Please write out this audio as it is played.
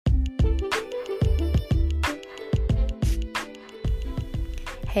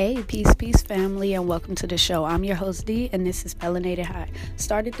Hey, peace, family, and welcome to the show. I'm your host, D, and this is Melanated High.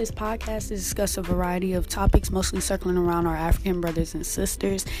 Started this podcast to discuss a variety of topics, mostly circling around our African brothers and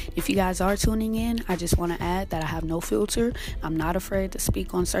sisters. If you guys are tuning in, I just want to add that I have no filter. I'm not afraid to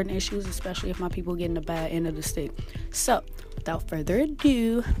speak on certain issues, especially if my people get in the bad end of the stick. So, without further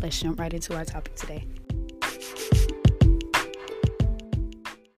ado, let's jump right into our topic today.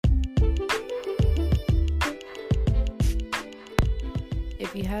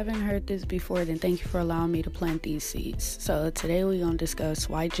 If you haven't heard this before, then thank you for allowing me to plant these seeds. So today we're going to discuss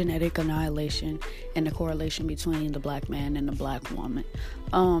white genetic annihilation and the correlation between the black man and the black woman.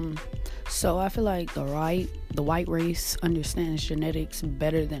 So I feel like the white race understands genetics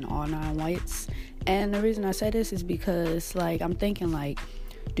better than all non-whites. And the reason I say this is because, I'm thinking,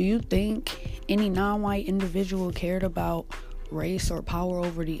 do you think any non-white individual cared about race or power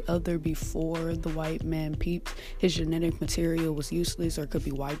over the other before the white man peeped his genetic material was useless or could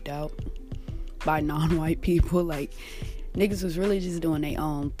be wiped out by non-white people? Niggas was really just doing their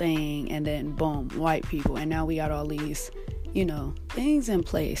own thing, and then boom, white people, and now we got all these things in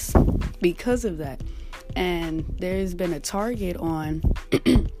place because of that. And there's been a target on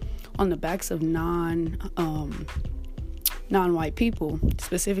on the backs of non-white people,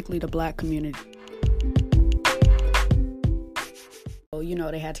 specifically the black community.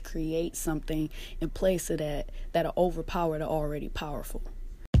 They had to create something in place of that'll overpower the already powerful.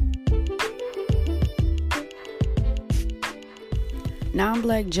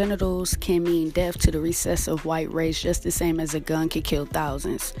 Non-black genitals can mean death to the recessive white race, just the same as a gun could kill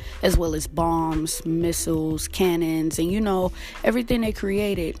thousands, as well as bombs, missiles, cannons, and everything they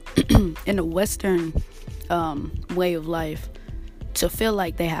created in the Western way of life to feel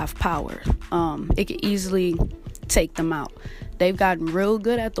like they have power. It could easily take them out. They've gotten real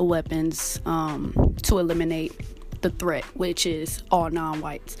good at the weapons to eliminate the threat, which is all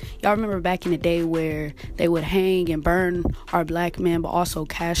non-whites. Y'all remember back in the day where they would hang and burn our black men, but also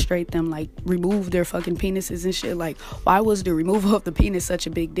castrate them, remove their fucking penises and shit? Why was the removal of the penis such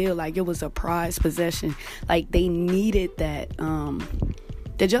a big deal? It was a prized possession. They needed that.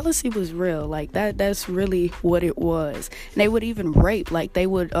 The jealousy was real. That's really what it was. And they would even rape. They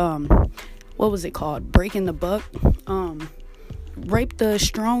would, what was it called? Breaking the buck. Rape the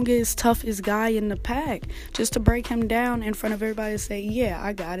strongest, toughest guy in the pack just to break him down in front of everybody and say, yeah,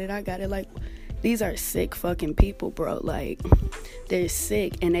 I got it. These are sick fucking people, bro. They're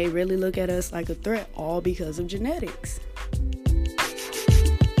sick, and they really look at us like a threat, all because of genetics.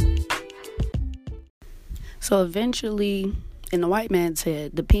 So eventually, in the white man's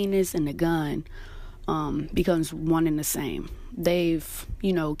head, the penis and the gun becomes one and the same. They've,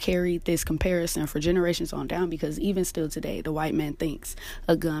 carried this comparison for generations on down, because even still today, the white man thinks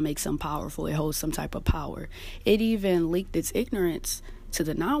a gun makes them powerful. It holds some type of power. It even leaked its ignorance to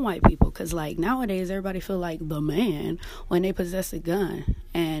the non-white people, because nowadays everybody feel like the man when they possess a gun,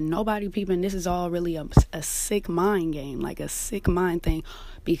 and nobody peeping. This is all really a sick mind game, a sick mind thing,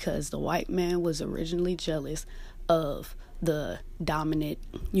 because the white man was originally jealous of the dominant,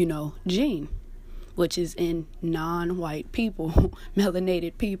 gene, which is in non-white people,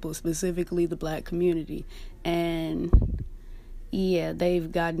 melanated people, specifically the black community. And yeah, they've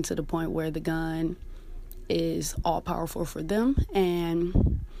gotten to the point where the gun is all powerful for them,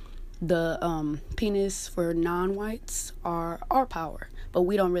 and the penis for non-whites are our power. But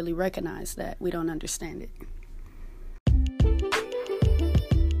we don't really recognize that. We don't understand it.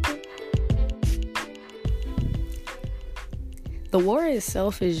 The war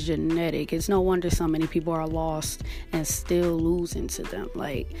itself is genetic. It's no wonder so many people are lost and still losing to them.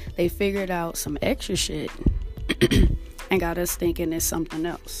 They figured out some extra shit and got us thinking it's something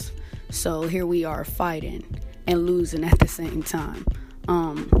else. So here we are fighting and losing at the same time.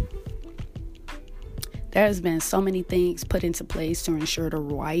 There's been so many things put into place to ensure the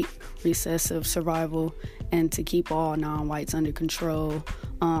white recessive survival and to keep all non-whites under control.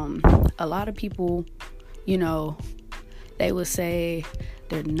 A lot of people, they would say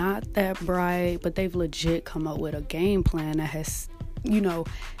they're not that bright, but they've legit come up with a game plan that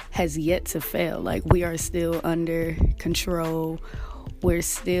has yet to fail. We are still under control. We're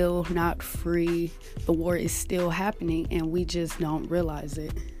still not free. The war is still happening, and we just don't realize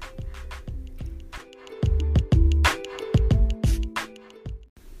it.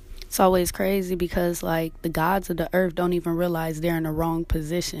 It's always crazy because the gods of the earth don't even realize they're in the wrong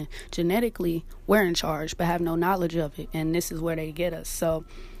position. Genetically, we're in charge, but have no knowledge of it. And this is where they get us. So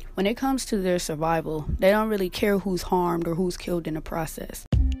when it comes to their survival, they don't really care who's harmed or who's killed in the process.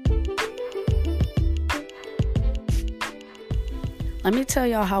 Let me tell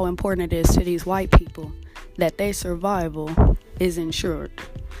y'all how important it is to these white people that their survival is ensured.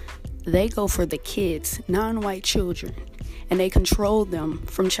 They go for the kids, non-white children, and they control them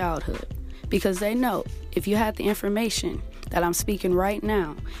from childhood because they know if you had the information that I'm speaking right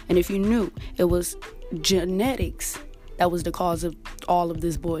now, and if you knew it was genetics that was the cause of all of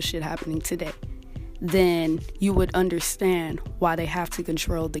this bullshit happening today, then you would understand why they have to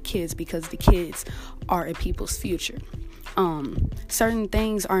control the kids, because the kids are a people's future. Certain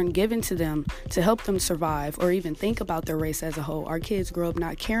things aren't given to them to help them survive or even think about their race as a whole. Our kids grow up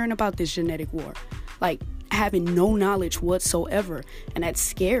not caring about this genetic war, like having no knowledge whatsoever, and that's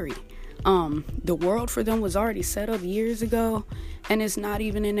scary. The world for them was already set up years ago, and it's not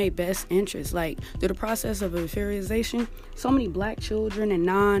even in their best interest. Like, through the process of inferiorization, so many black children and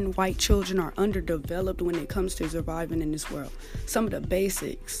non-white children are underdeveloped when it comes to surviving in this world. Some of the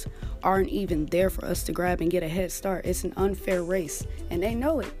basics aren't even there for us to grab and get a head start. It's an unfair race, and they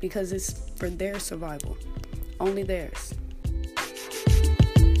know it because it's for their survival, only theirs.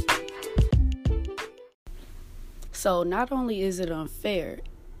 So not only is it unfair,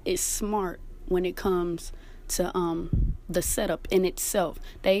 it's smart when it comes to the setup in itself.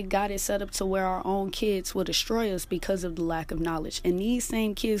 They got it set up to where our own kids will destroy us because of the lack of knowledge. And these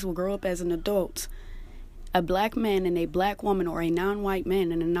same kids will grow up as an adult. A black man and a black woman, or a non-white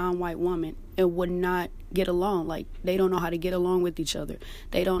man and a non-white woman, it would not get along. Like, they don't know how to get along with each other.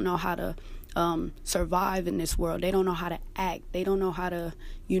 They don't know how to survive in this world. They don't know how to act. They don't know how to,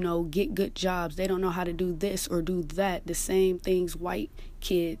 get good jobs. They don't know how to do this or do that. The same things white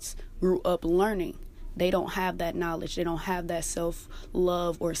kids grew up learning. They don't have that knowledge. They don't have that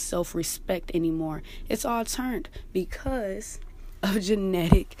self-love or self-respect anymore. It's all turned because of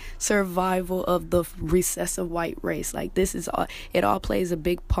genetic survival of the recessive white race. Like, this is all, it all plays a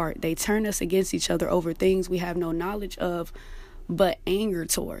big part. They turn us against each other over things we have no knowledge of, but anger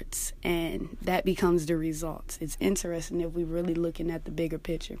towards, and that becomes the result. It's interesting if we're really looking at the bigger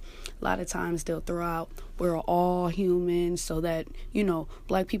picture. A lot of times they'll throw out, we're all humans, so that,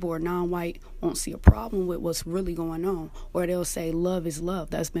 black people or non-white won't see a problem with what's really going on. Or they'll say love is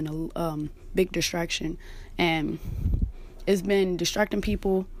love. That's been a big distraction, and it's been distracting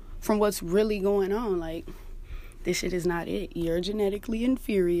people from what's really going on. Like, this shit is not it. You're genetically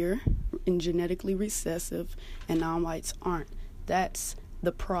inferior and genetically recessive, and non-whites aren't. That's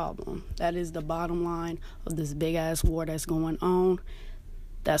the problem. That is the bottom line of this big ass war that's going on.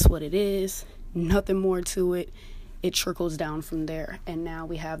 That's what it is. Nothing more to it. It trickles down from there. And now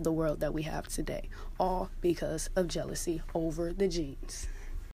we have the world that we have today. All because of jealousy over the genes.